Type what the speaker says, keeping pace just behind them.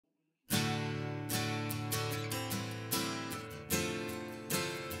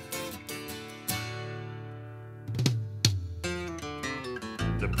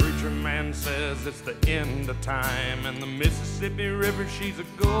preacher man says it's the end of time, and the Mississippi River, she's a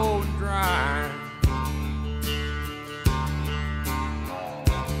going dry.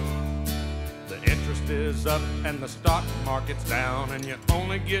 The interest is up and the stock market's down, and you're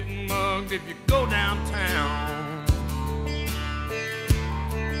only getting mugged if you go downtown.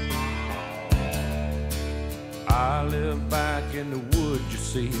 I live back in the woods, you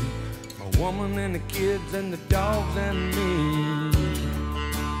see, my woman and the kids and the dogs and me.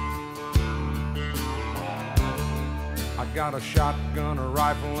 I got a shotgun, a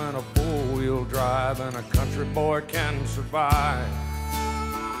rifle, and a four-wheel drive, and a country boy can survive.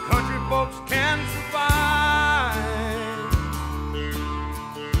 Country folks can survive.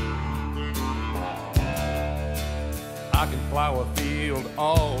 I can plow a field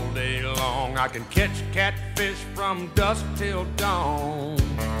all day long. I can catch catfish from dusk till dawn.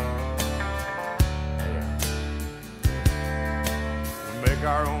 We make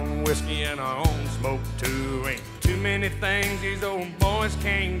our own whiskey and our own smoke too. Ain't too many things these old boys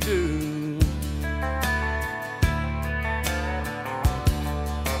can't do.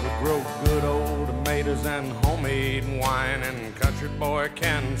 We grow good old tomatoes and homemade wine, and country boy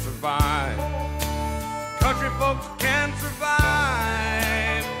can survive. Country folks can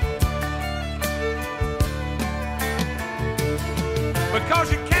survive.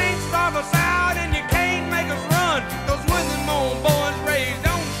 Because you can't starve us out and you can't make us run, 'cause when them old boys raised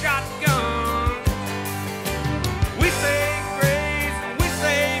on shotguns, we say grace and we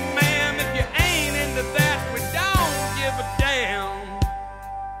say ma'am. If you ain't into that, we don't give a damn.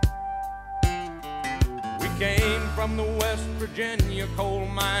 We came from the West Virginia coal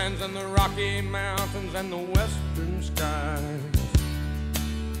mines and the Rocky Mountains and the western skies.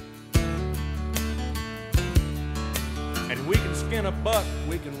 And we can skin a buck,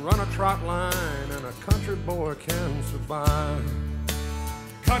 we can run a trot line, and a country boy can survive.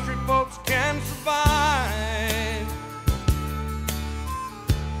 Country folks can survive.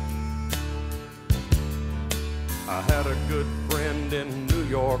 I had a good friend in New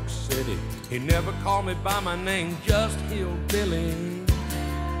York City. He never called me by my name, just Hillbilly.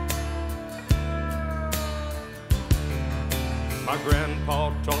 My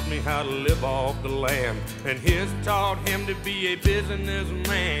grandpa taught me how to live off the land, and his taught him to be a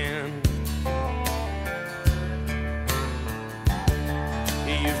businessman.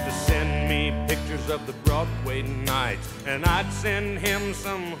 He used to send me pictures of the Broadway nights, and I'd send him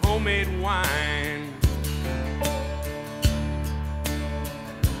some homemade wine.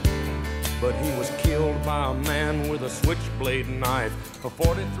 But he was killed by a man with a switchblade knife. For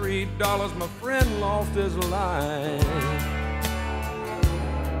 $43, my friend lost his life.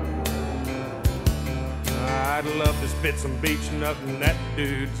 I'd love to spit some beach nut in that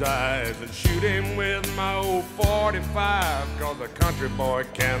dude's eyes and shoot him with my old 45, 'cause a country boy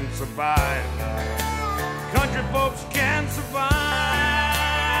can survive. Country folks can